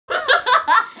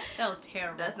That was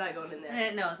terrible. That's not going in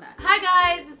there. No, it's not.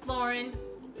 Hi guys, it's Lauren.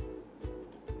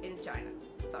 In China.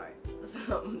 Sorry.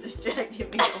 Something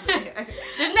distracted me over there.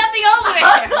 There's nothing over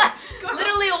there.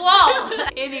 Literally a wall.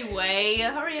 Anyway,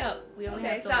 hurry up. We only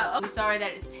have so long. I'm sorry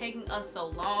that it's taking us so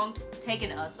long to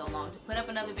put up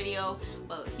another video,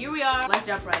 but here we are. Let's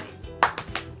jump right in.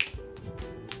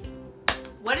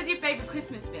 What is your favorite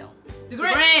Christmas film? The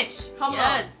Grinch. Home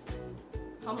yes.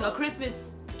 Alone. A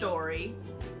Christmas Story.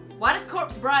 Why does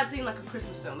Corpse Bride seem like a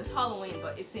Christmas film? It's Halloween,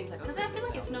 but it seems like a Christmas film. Because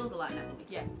I feel like it snows a lot in that movie.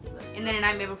 Yeah. And then A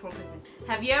Nightmare Before Christmas.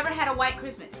 Have you ever had a white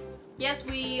Christmas? Yes,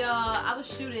 I was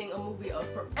shooting a movie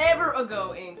forever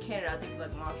ago in Canada, I think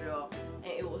like Montreal,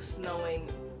 and it was snowing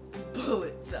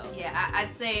bullets. So. Yeah,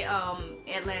 I'd say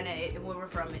Atlanta, where we're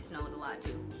from, it snowed a lot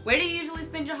too. Where do you usually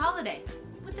spend your holiday?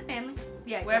 With the family.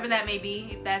 Yeah. Wherever that may be.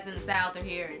 If that's in the South or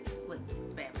here, it's with the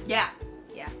family. Yeah.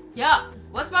 Yeah. Yeah.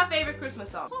 What's my favorite Christmas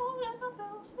song?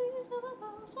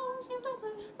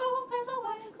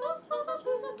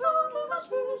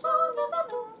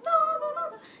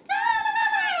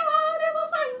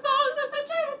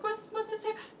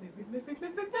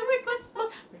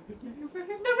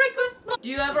 Do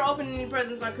you ever open any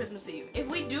presents on Christmas Eve? If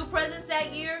we do presents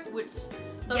that year, which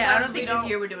sometimes yeah, I don't think this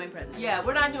year we're doing presents. Yeah,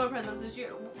 we're not doing presents this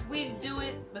year. We do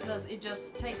it because it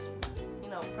just takes, you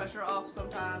know, pressure off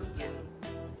sometimes, and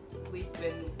we've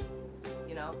been,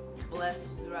 you know,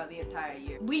 blessed throughout the entire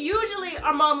year.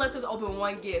 Our mom lets us open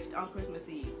one gift on Christmas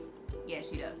Eve. Yeah,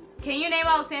 she does. Can you name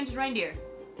all of Santa's reindeer?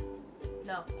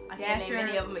 No, I can't name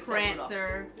any of them except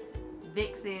Prancer,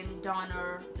 Vixen,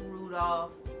 Donner,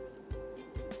 Rudolph.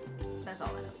 That's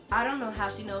all I know. I don't know how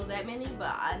she knows that many,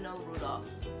 but I know Rudolph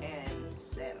and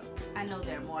Santa. I know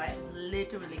there are more. I just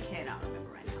literally cannot remember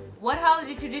right now. What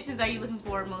holiday traditions are you looking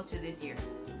forward most to this year?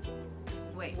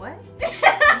 Wait. What?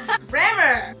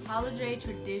 Grammar! Holiday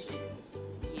traditions.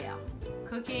 Yeah.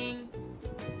 Cooking,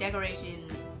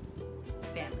 decorations,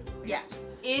 family. Yeah.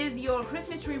 Is your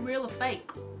Christmas tree real or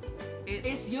fake?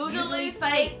 It's usually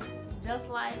fake. Just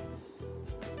like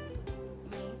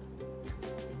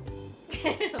me.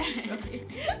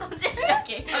 I'm just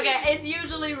joking. Okay, it's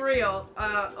usually real.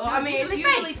 It's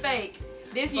usually fake.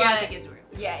 This year I think it's real.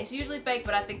 Yeah, it's usually fake,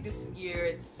 but I think this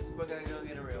year we're gonna go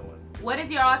get a real one. What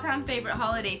is your all-time favorite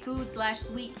holiday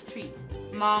food/sweet treat?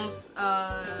 Mom's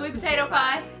sweet potato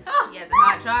pie. Yes, and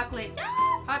hot chocolate. Yes.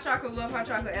 Hot chocolate, love hot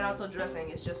chocolate, and also dressing.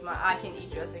 It's just I can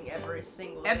eat dressing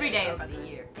every day of the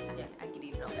year. I can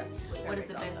eat it all day. What is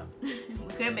the best?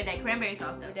 That cranberry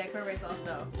sauce though. That cranberry sauce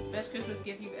though. Best Christmas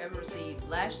gift you've ever received.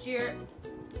 Last year,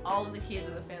 all of the kids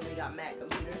in the family got Mac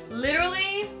computers.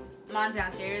 Literally, mine's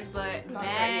downstairs, but Mine's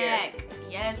Mac. right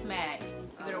Yes, Mac.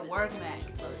 You better work, Mac.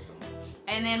 Love it so much.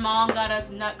 And then Mom got us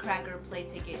Nutcracker play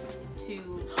tickets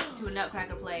to a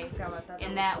Nutcracker play,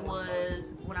 and that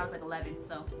was when I was like 11.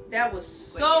 So that was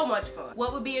so much fun.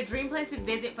 What would be your dream place to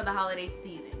visit for the holiday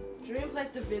season? Dream place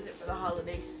to visit for the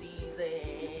holiday season.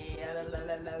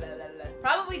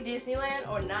 Probably Disneyland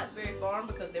or Knott's Berry Farm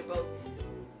because they're both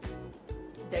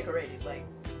decorated like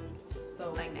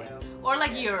so like nice. Well. Or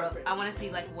like Europe. I want to see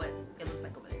like what it looks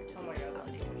like over there. Oh my god,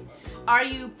 that's so much fun. Are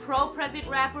you pro present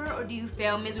wrapper or do you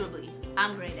fail miserably?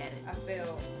 I'm great at it. I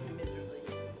fail miserably.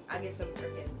 I get some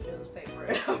freaking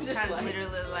newspaper. I'm just like,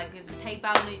 literally like get some tape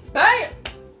out on it. Bam!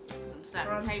 Some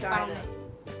stuff tape out on it.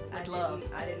 With love.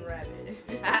 I didn't wrap it.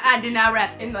 I did not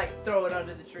wrap it. And like throw it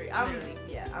under the tree. I'm really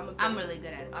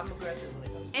good at it. I'm aggressive when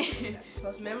it comes to that.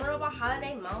 Most memorable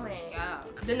holiday moment. Yeah.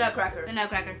 The Nutcracker. The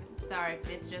Nutcracker. Sorry,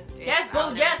 it's just. Yes,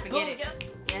 boo. Yes, boo.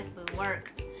 Yes, boo.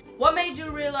 Work. What made you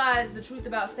realize the truth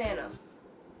about Santa?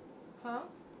 Huh?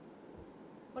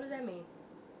 What does that mean?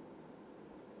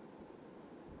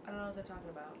 I don't know what they're talking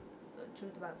about. The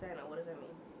truth about Santa. What does that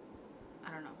mean?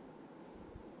 I don't know.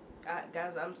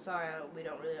 Guys, I'm sorry. We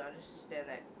don't really understand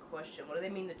that question. What do they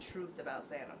mean, the truth about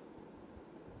Santa?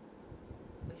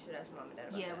 We should ask Mom and Dad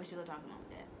about that. Yeah, we should go talk to Mom and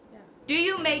Dad. Yeah. Do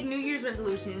you make New Year's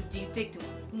resolutions? Do you stick to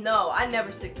them? No, I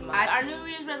never stick to mine. Our New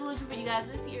Year's resolution for you guys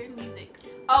this year is music.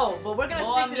 Oh, but we're gonna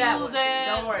stick to that one. Music.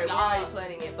 Don't worry, we're already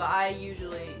planning it. But I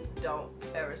usually don't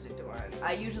ever stick to mine.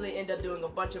 I usually end up doing a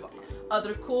bunch of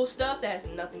other cool stuff that has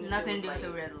nothing to do with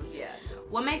the resolution. Yeah.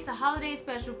 What makes the holidays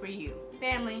special for you?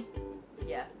 Family.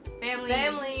 Yeah.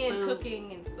 Family and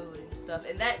cooking and food and stuff.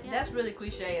 And that's really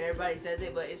cliche and everybody says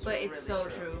it, but it's really so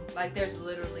true. Like there's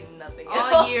literally nothing all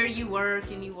else. year you work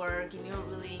and you don't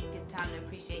really get time to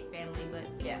appreciate family, but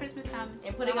yeah. Christmas time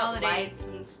and putting up lights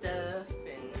and stuff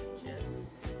and just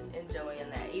enjoying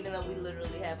that. Even though we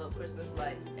literally have up Christmas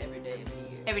lights every day of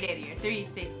the year. Every day of the year.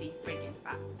 360 freaking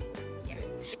 5. Yeah.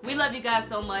 We love you guys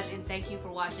so much and thank you for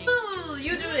watching. Ooh,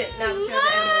 you do it. Now share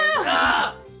the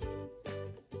animals.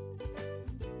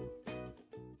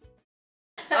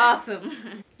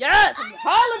 Awesome. Yes,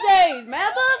 holidays, man.